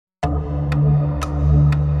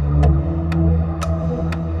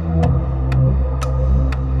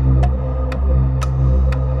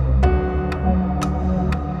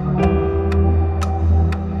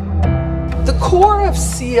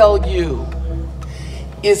ACLU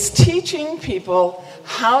is teaching people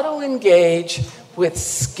how to engage with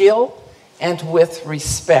skill and with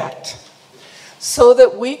respect so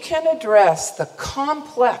that we can address the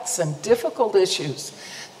complex and difficult issues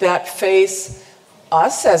that face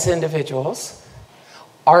us as individuals,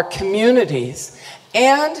 our communities,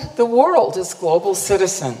 and the world as global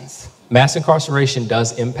citizens. Mass incarceration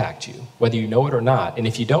does impact you, whether you know it or not. And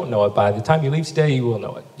if you don't know it, by the time you leave today, you will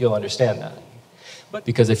know it. You'll understand that. But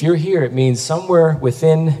because if you're here, it means somewhere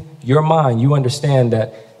within your mind, you understand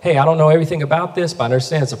that, hey, I don't know everything about this, but I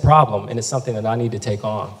understand it's a problem, and it's something that I need to take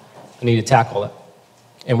on. I need to tackle it.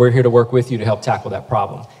 And we're here to work with you to help tackle that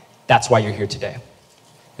problem. That's why you're here today.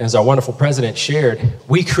 And as our wonderful president shared,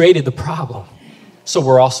 we created the problem, so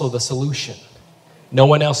we're also the solution. No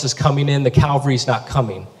one else is coming in. The Calvary's not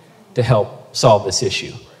coming to help solve this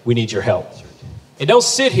issue. We need your help. And don't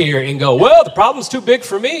sit here and go, well, the problem's too big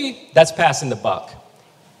for me. That's passing the buck.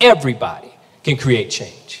 Everybody can create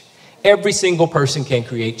change. Every single person can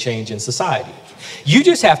create change in society. You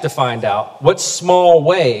just have to find out what small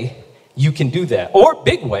way you can do that, or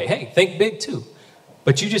big way. Hey, think big too.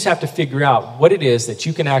 But you just have to figure out what it is that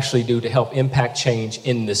you can actually do to help impact change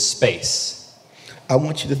in this space. I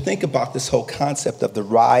want you to think about this whole concept of the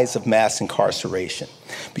rise of mass incarceration.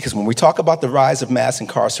 Because when we talk about the rise of mass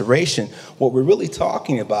incarceration, what we're really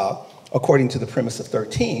talking about, according to the premise of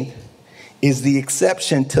 13th, is the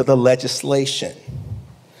exception to the legislation,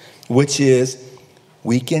 which is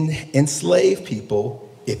we can enslave people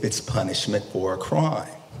if it's punishment for a crime.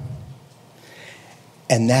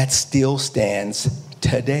 And that still stands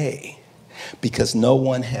today because no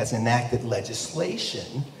one has enacted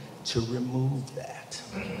legislation to remove that.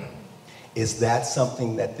 Is that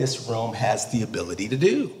something that this room has the ability to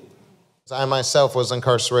do? I myself was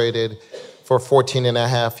incarcerated for 14 and a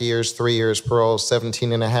half years, 3 years parole,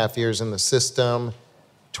 17 and a half years in the system.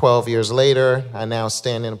 12 years later, I now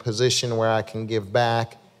stand in a position where I can give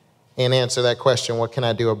back and answer that question, what can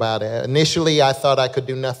I do about it? Initially, I thought I could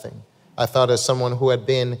do nothing. I thought as someone who had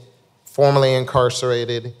been formerly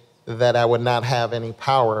incarcerated that I would not have any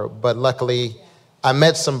power, but luckily, I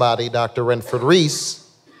met somebody, Dr. Renford Reese,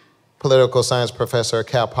 political science professor at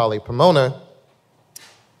Cal Poly Pomona,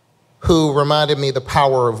 who reminded me the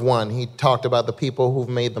power of one. He talked about the people who've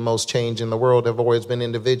made the most change in the world have always been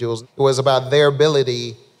individuals. It was about their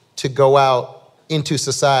ability to go out into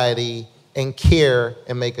society and care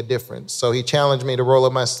and make a difference. So he challenged me to roll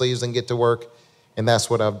up my sleeves and get to work, and that's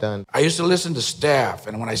what I've done. I used to listen to staff,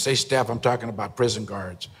 and when I say staff, I'm talking about prison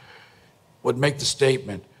guards, would make the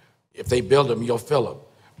statement, if they build them, you'll fill them.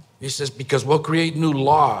 He says, because we'll create new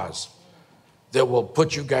laws that will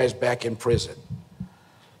put you guys back in prison.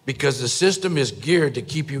 Because the system is geared to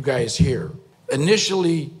keep you guys here.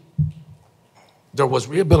 Initially, there was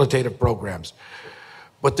rehabilitative programs,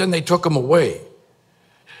 but then they took them away.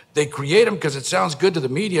 They create them because it sounds good to the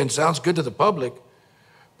media and sounds good to the public,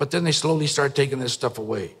 but then they slowly start taking this stuff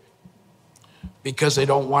away because they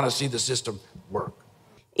don't want to see the system work.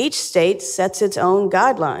 Each state sets its own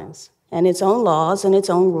guidelines and its own laws and its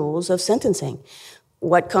own rules of sentencing.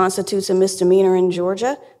 What constitutes a misdemeanor in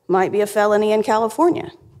Georgia might be a felony in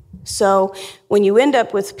California. So when you end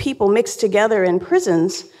up with people mixed together in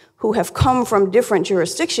prisons who have come from different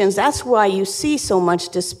jurisdictions, that's why you see so much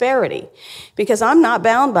disparity. Because I'm not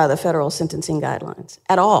bound by the federal sentencing guidelines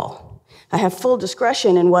at all. I have full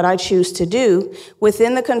discretion in what I choose to do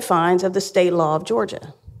within the confines of the state law of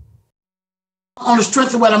Georgia. On the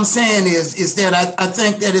strength of what I'm saying is that I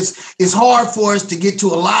think that it's hard for us to get to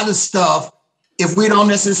a lot of stuff if we don't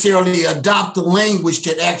necessarily adopt the language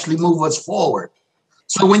that actually move us forward.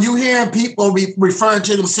 So when you hear people refer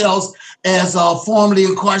to themselves as formerly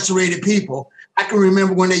incarcerated people, I can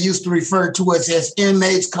remember when they used to refer to us as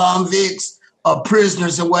inmates, convicts,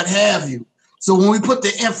 prisoners, and what have you. So when we put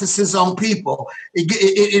the emphasis on people,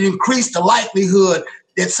 it increased the likelihood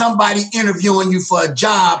that somebody interviewing you for a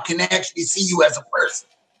job can actually see you as a person.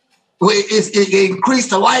 It increased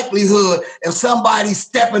the likelihood if somebody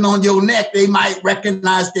stepping on your neck, they might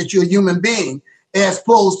recognize that you're a human being as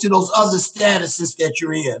opposed to those other statuses that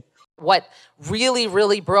you're in. What really,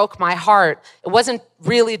 really broke my heart, it wasn't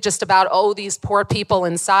really just about, oh, these poor people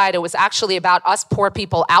inside. It was actually about us poor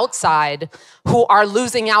people outside who are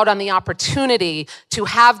losing out on the opportunity to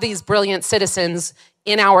have these brilliant citizens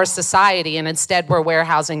in our society, and instead we're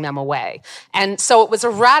warehousing them away. And so it was a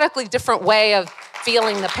radically different way of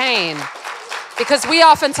feeling the pain. Because we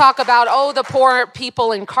often talk about, oh, the poor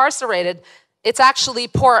people incarcerated. It's actually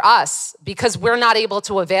poor us because we're not able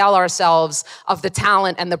to avail ourselves of the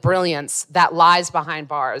talent and the brilliance that lies behind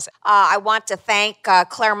bars. I want to thank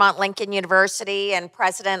Claremont Lincoln University and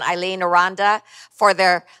President Eileen Aranda for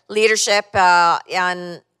their leadership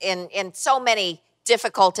in so many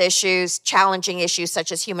difficult issues, challenging issues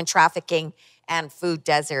such as human trafficking and food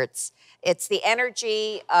deserts. It's the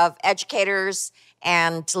energy of educators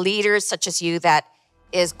and leaders such as you that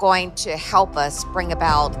is going to help us bring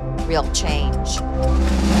about real change.